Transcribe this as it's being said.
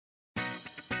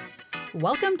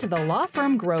Welcome to the Law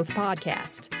Firm Growth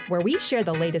Podcast, where we share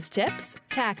the latest tips,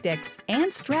 tactics,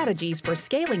 and strategies for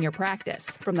scaling your practice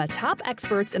from the top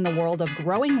experts in the world of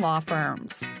growing law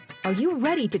firms. Are you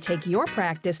ready to take your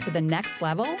practice to the next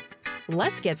level?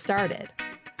 Let's get started.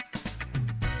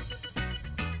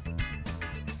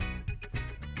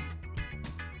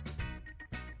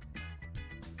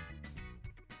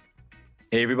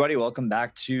 Hey, everybody. Welcome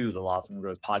back to the Law Firm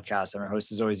Growth Podcast. I'm your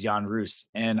host, as always, Jan Roos,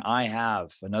 and I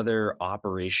have another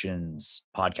operations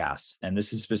podcast, and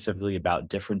this is specifically about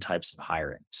different types of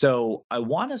hiring. So I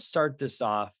want to start this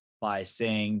off by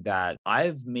saying that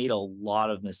I've made a lot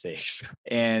of mistakes,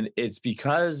 and it's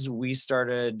because we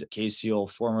started KCL,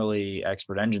 formerly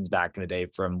Expert Engines, back in the day,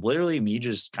 from literally me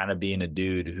just kind of being a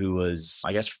dude who was,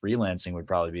 I guess, freelancing would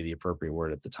probably be the appropriate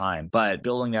word at the time, but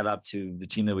building that up to the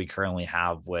team that we currently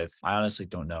have with, I honestly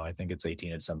don't know. I think it's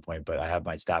 18 at some point, but I have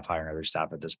my staff hiring other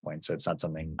staff at this point. So it's not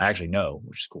something I actually know,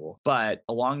 which is cool. But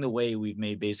along the way, we've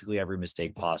made basically every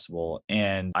mistake possible.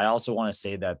 And I also want to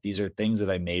say that these are things that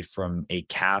I made from a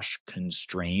cash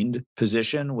constrained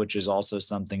position, which is also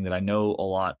something that I know a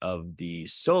lot of the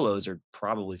solos are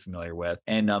probably familiar with.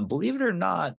 And believe it or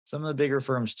not, some of the bigger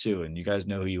firms too, and you guys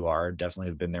know who you are, definitely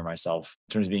have been there myself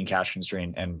in terms of being cash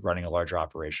constrained and running a larger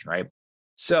operation, right?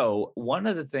 So one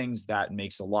of the things that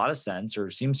makes a lot of sense,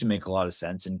 or seems to make a lot of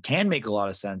sense, and can make a lot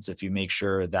of sense if you make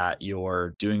sure that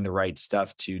you're doing the right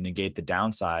stuff to negate the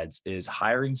downsides, is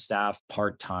hiring staff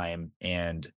part-time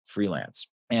and freelance.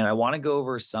 And I want to go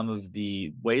over some of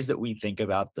the ways that we think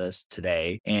about this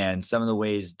today and some of the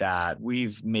ways that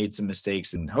we've made some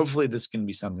mistakes. And hopefully this can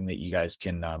be something that you guys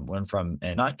can learn from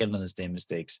and not get into the same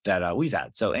mistakes that we've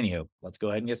had. So anywho, let's go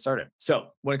ahead and get started.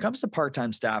 So when it comes to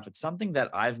part-time staff, it's something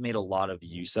that I've made a lot of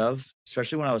use of,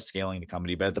 especially when I was scaling the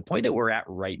company. But at the point that we're at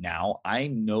right now, I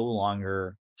no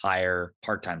longer hire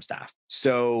part-time staff.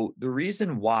 So the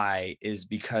reason why is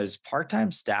because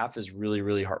part-time staff is really,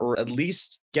 really hard, or at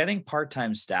least getting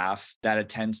part-time staff that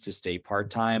intends to stay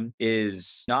part-time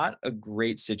is not a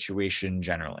great situation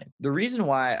generally. The reason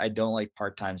why I don't like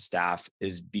part-time staff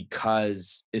is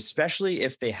because, especially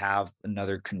if they have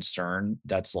another concern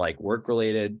that's like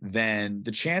work-related, then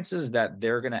the chances that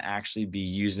they're going to actually be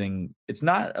using, it's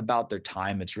not about their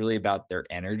time, it's really about their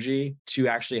energy to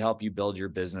actually help you build your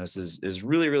business is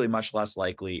really, really much less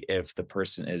likely if the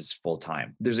person is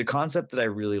full-time. There's a concept that I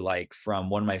really like from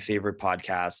one of my favorite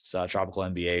podcasts, Tropical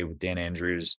MBA with Dan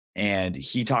Andrews. And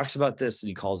he talks about this and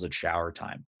he calls it shower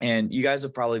time. And you guys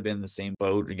have probably been in the same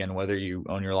boat, again, whether you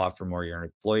own your law firm or you're an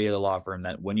employee of the law firm,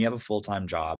 that when you have a full-time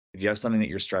job, if you have something that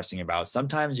you're stressing about,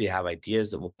 sometimes you have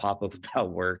ideas that will pop up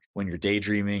about work when you're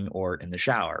daydreaming or in the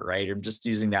shower, right? I'm just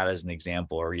using that as an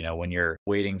example. Or, when you're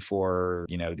waiting for,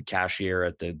 the cashier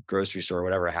at the grocery store,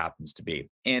 whatever it happens to be.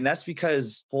 And that's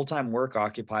because full-time work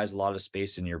occupies a lot of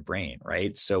space in your brain,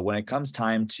 right? So when it comes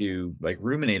time to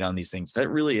ruminate on these things, that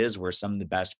really is where some of the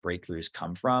best breakthroughs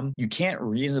come from. You can't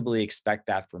reasonably expect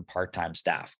that from part-time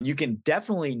staff. You can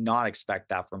definitely not expect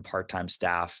that from part-time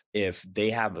staff if they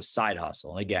have a side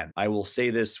hustle. And again, I will say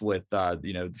this with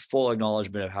full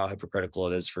acknowledgement of how hypocritical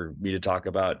it is for me to talk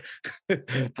about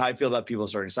how I feel about people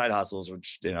starting side hustles,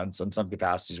 which in some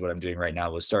capacities, what I'm doing right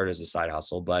now was start as a side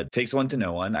hustle, but it takes one to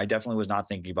know one. I definitely was not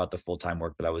thinking about the full-time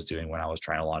work that I was doing when I was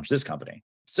trying to launch this company.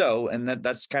 So, and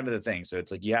that's kind of the thing. So it's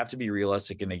like, you have to be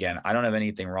realistic. And again, I don't have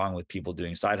anything wrong with people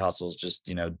doing side hustles. Just,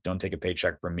 don't take a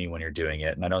paycheck from me when you're doing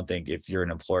it. And I don't think if you're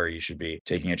an employer, you should be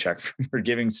taking a check or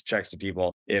giving checks to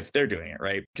people if they're doing it,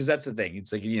 right? Because that's the thing.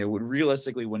 It's like,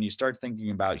 realistically, when you start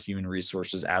thinking about human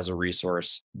resources as a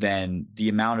resource, then the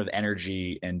amount of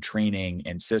energy and training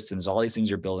and systems, all these things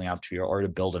you're building out to are to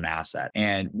build an asset.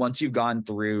 And once you've gone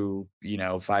through,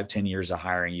 5-10 years of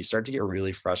hiring, you start to get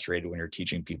really frustrated when you're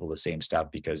teaching people the same stuff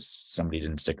because somebody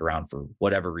didn't stick around for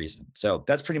whatever reason. So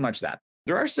that's pretty much that.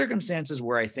 There are circumstances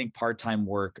where I think part-time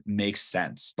work makes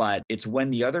sense, but it's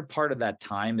when the other part of that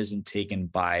time isn't taken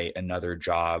by another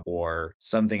job or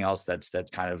something else that's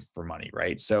kind of for money,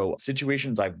 right? So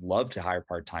situations I've loved to hire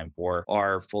part-time for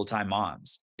are full-time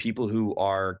moms, people who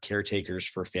are caretakers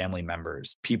for family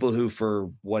members, people who, for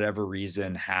whatever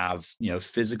reason, have,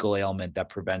 physical ailment that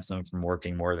prevents them from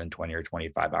working more than 20 or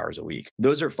 25 hours a week.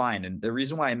 Those are fine. And the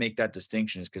reason why I make that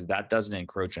distinction is because that doesn't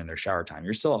encroach on their shower time.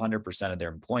 You're still 100% of their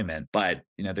employment, but,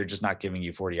 they're just not giving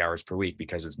you 40 hours per week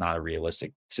because it's not a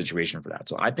realistic situation for that.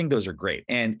 So I think those are great.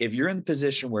 And if you're in the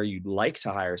position where you'd like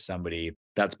to hire somebody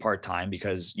that's part-time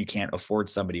because you can't afford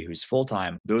somebody who's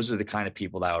full-time, those are the kind of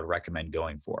people that I would recommend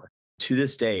going for. to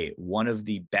this day, one of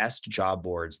the best job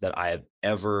boards that I have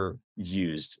ever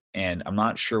used. And I'm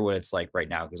not sure what it's like right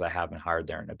now because I haven't hired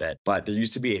there in a bit, but there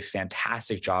used to be a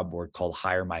fantastic job board called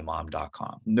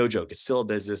hiremymom.com. No joke. It's still a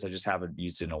business. I just haven't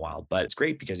used it in a while, but it's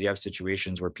great because you have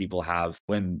situations where people have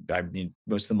when, I mean,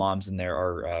 most of the moms in there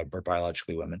are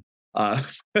biologically women. Uh,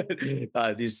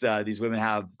 these women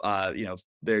have,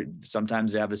 they're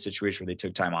sometimes they have the situation where they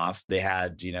took time off. They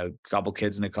had, a couple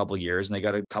kids in a couple years and they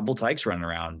got a couple tykes running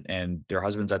around and their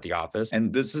husband's at the office.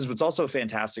 And this is what's also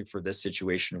fantastic for this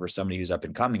situation for somebody who's up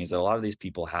and coming is that a lot of these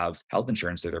people have health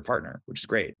insurance through their partner, which is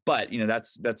great. But,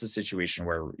 that's a situation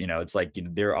where, it's like,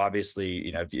 they're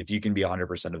obviously, if you can be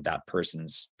 100% of that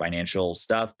person's financial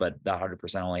stuff, but that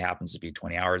 100% only happens to be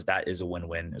 20 hours, that is a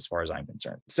win-win as far as I'm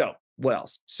concerned. So what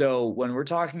else? So when we're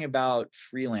talking about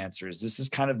freelancers, this is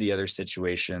kind of the other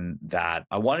situation that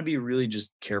I want to be really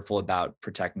just careful about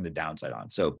protecting the downside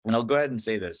on. So, and I'll go ahead and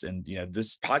say this, and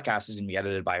this podcast is going to be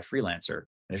edited by a freelancer.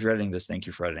 And if you're editing this, thank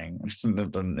you for editing.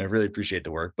 I really appreciate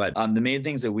the work. But the main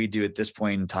things that we do at this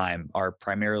point in time are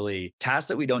primarily tasks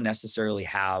that we don't necessarily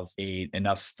have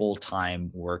enough full-time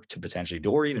work to potentially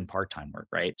do, or even part-time work,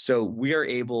 right? So we are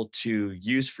able to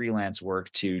use freelance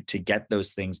work to get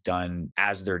those things done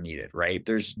as they're needed, right?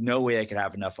 There's no way I could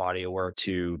have enough audio work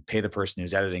to pay the person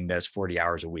who's editing this 40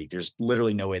 hours a week. There's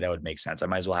literally no way that would make sense. I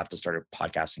might as well have to start a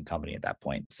podcasting company at that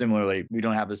point. Similarly, we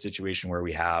don't have the situation where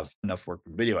we have enough work for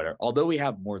video editor, although we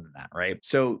have more than that, right?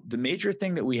 So the major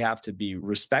thing that we have to be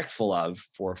respectful of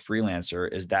for a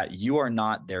freelancer is that you are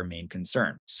not their main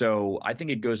concern. So I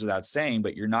think it goes without saying,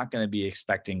 but you're not going to be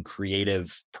expecting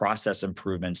creative process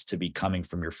improvements to be coming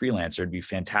from your freelancer. It'd be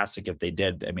fantastic if they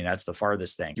did. I mean, that's the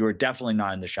farthest thing. You are definitely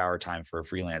not in the shower time for a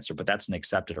freelancer, but that's an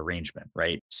accepted arrangement,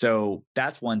 right? So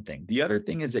that's one thing. The other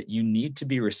thing is that you need to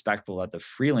be respectful that the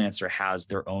freelancer has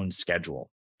their own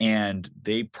schedule. And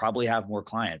they probably have more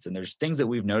clients. And there's things that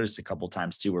we've noticed a couple of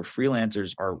times too, where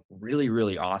freelancers are really,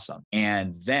 really awesome.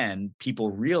 And then people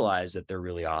realize that they're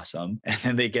really awesome and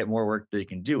then they get more work they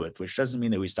can do with, which doesn't mean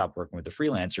that we stop working with the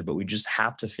freelancer, but we just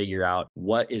have to figure out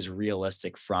what is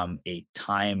realistic from a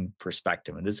time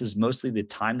perspective. And this is mostly the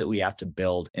time that we have to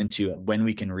build into when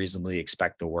we can reasonably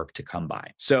expect the work to come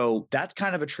by. So that's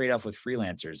kind of a trade-off with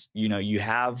freelancers. You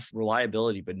have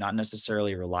reliability, but not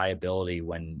necessarily reliability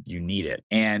when you need it.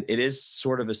 And it is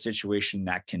sort of a situation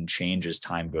that can change as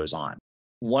time goes on.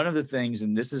 One of the things,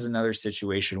 and this is another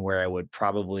situation where I'm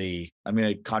going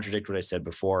to contradict what I said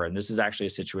before. And this is actually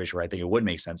a situation where I think it would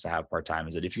make sense to have part-time,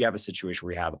 is that if you have a situation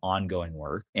where you have ongoing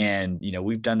work, and,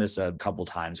 we've done this a couple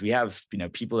times, we have,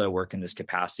 people that work in this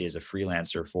capacity as a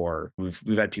freelancer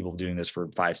we've had people doing this for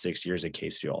 5-6 years at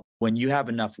Case Fuel. When you have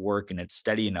enough work and it's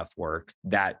steady enough work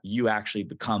that you actually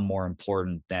become more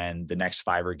important than the next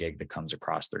Fiverr gig that comes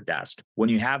across their desk. When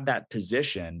you have that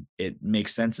position, it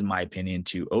makes sense, in my opinion,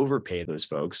 to overpay those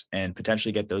folks and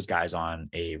potentially get those guys on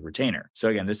a retainer. So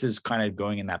again, this is kind of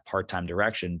going in that part-time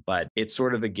direction, but it's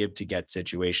sort of a give to get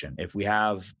situation. If we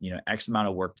have, X amount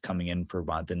of work coming in per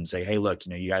month and say, hey, look,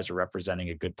 you guys are representing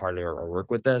a good part of our work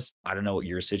with this. I don't know what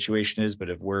your situation is, but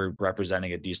if we're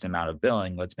representing a decent amount of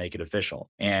billing, let's make it official.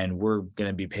 And we're going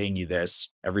to be paying you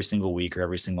this every single week or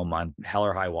every single month, hell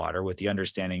or high water, with the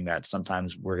understanding that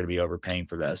sometimes we're going to be overpaying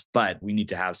for this, but we need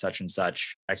to have such and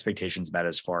such expectations met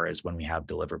as far as when we have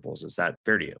deliverables. Is that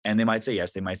fair to you? And they might say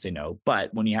yes, they might say no.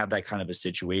 But when you have that kind of a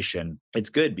situation, it's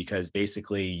good because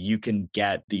basically you can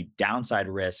get the downside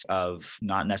risk of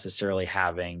not necessarily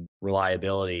having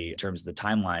reliability in terms of the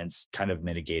timelines kind of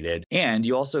mitigated. And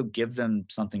you also give them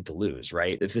something to lose,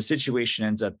 right? If the situation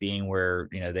ends up being where,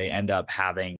 they end up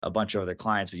having a bunch of other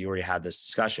clients, but you already had this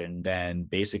discussion, then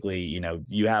basically,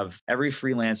 you have every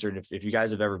freelancer. And if you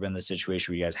guys have ever been in the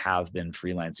situation where you guys have been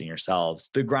freelancing yourselves,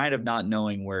 the grind of not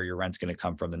knowing where your rent's going to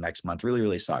come from the next month really,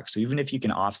 really sucks. So even if you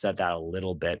can offset that a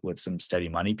little bit with some steady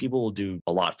money, people will do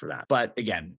a lot for that. But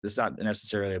again, this is not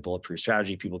necessarily a bulletproof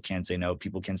strategy. People can say no,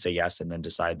 people can say yes, and then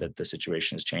decide that the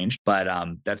situation has changed. But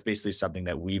that's basically something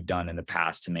that we've done in the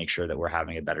past to make sure that we're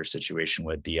having a better situation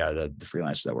with the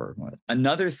freelancers that we're working with.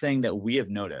 Another thing that we have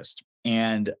noticed,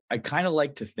 and I kind of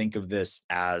like to think of this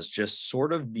as just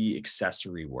sort of the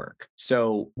accessory work.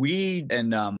 So I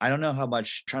don't know how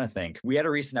much, I'm trying to think. We had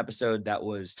a recent episode that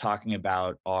was talking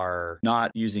about our not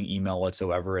using email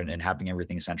whatsoever and having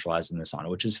everything centralized in Asana,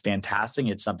 which is fantastic.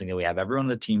 It's something that we have everyone on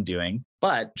the team doing.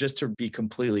 But just to be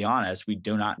completely honest, we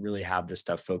do not really have this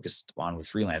stuff focused on with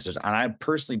freelancers. And I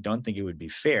personally don't think it would be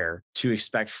fair to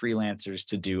expect freelancers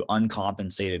to do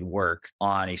uncompensated work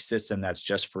on a system that's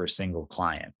just for a single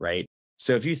client, right?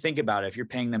 So if you think about it, if you're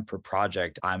paying them per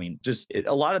project, I mean,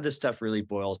 a lot of this stuff really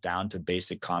boils down to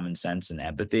basic common sense and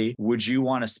empathy. Would you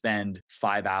want to spend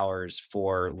 5 hours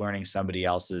for learning somebody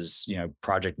else's,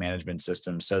 project management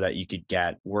system so that you could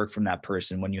get work from that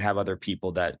person when you have other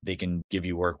people that they can give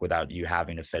you work without you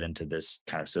having to fit into this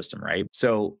kind of system, right?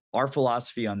 So our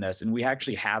philosophy on this, and we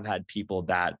actually have had people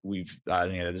that we've,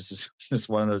 this is just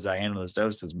one of those I handle the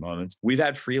stoicism moments. We've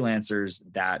had freelancers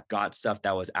that got stuff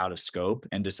that was out of scope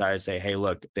and decided to say, hey,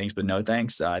 look, thanks, but no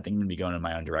thanks. I think I'm going to be going in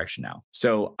my own direction now.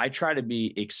 So I try to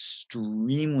be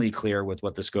extremely clear with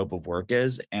what the scope of work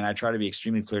is. And I try to be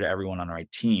extremely clear to everyone on my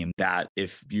team that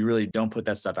if you really don't put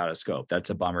that stuff out of scope, that's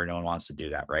a bummer. No one wants to do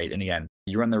that, right? And again,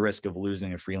 you run the risk of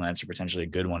losing a freelancer, potentially a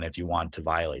good one, if you want to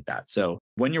violate that. So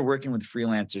when you're working with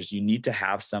freelancers, you need to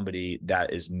have somebody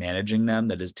that is managing them,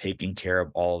 that is taking care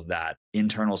of all of that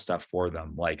internal stuff for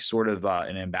them, like sort of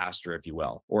an ambassador, if you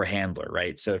will, or a handler,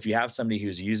 right? So if you have somebody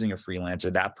who's using a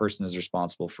freelancer, that person is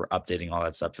responsible for updating all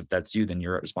that stuff. If that's you, then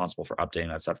you're responsible for updating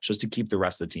that stuff just to keep the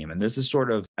rest of the team. And this is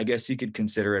sort of, I guess you could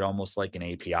consider it almost like an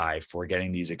API for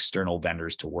getting these external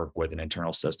vendors to work with an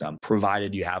internal system,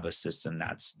 provided you have a system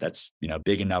that's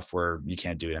big enough where you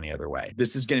can't do it any other way.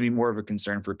 This is going to be more of a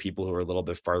concern for people who are a little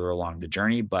bit farther along the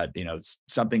journey, but it's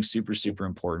something super, super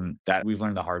important that we've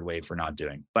learned the hard way for not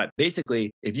doing. But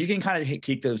basically, if you can kind of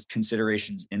take those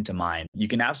considerations into mind, you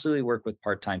can absolutely work with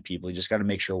part-time people. You just got to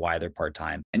make sure why they're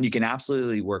part-time. And you can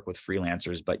absolutely work with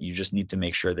freelancers, but you just need to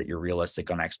make sure that you're realistic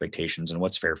on expectations and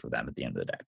what's fair for them at the end of the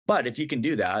day. But if you can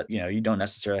do that, you don't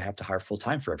necessarily have to hire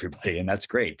full-time for everybody. And that's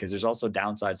great because there's also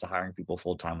downsides to hiring people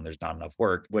full-time when there's not enough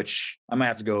work, which I might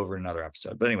have to go over in another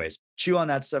episode. But anyways, chew on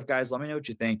that stuff, guys. Let me know what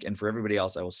you think. And for everybody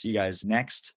else, I will see you guys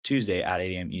next Tuesday at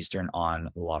 8 a.m. Eastern on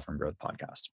the Law Firm Growth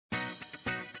Podcast.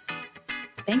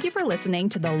 Thank you for listening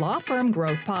to the Law Firm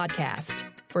Growth Podcast.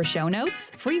 For show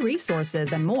notes, free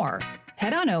resources, and more,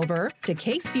 head on over to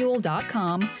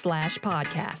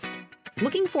casefuel.com/podcast.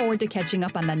 Looking forward to catching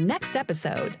up on the next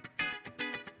episode.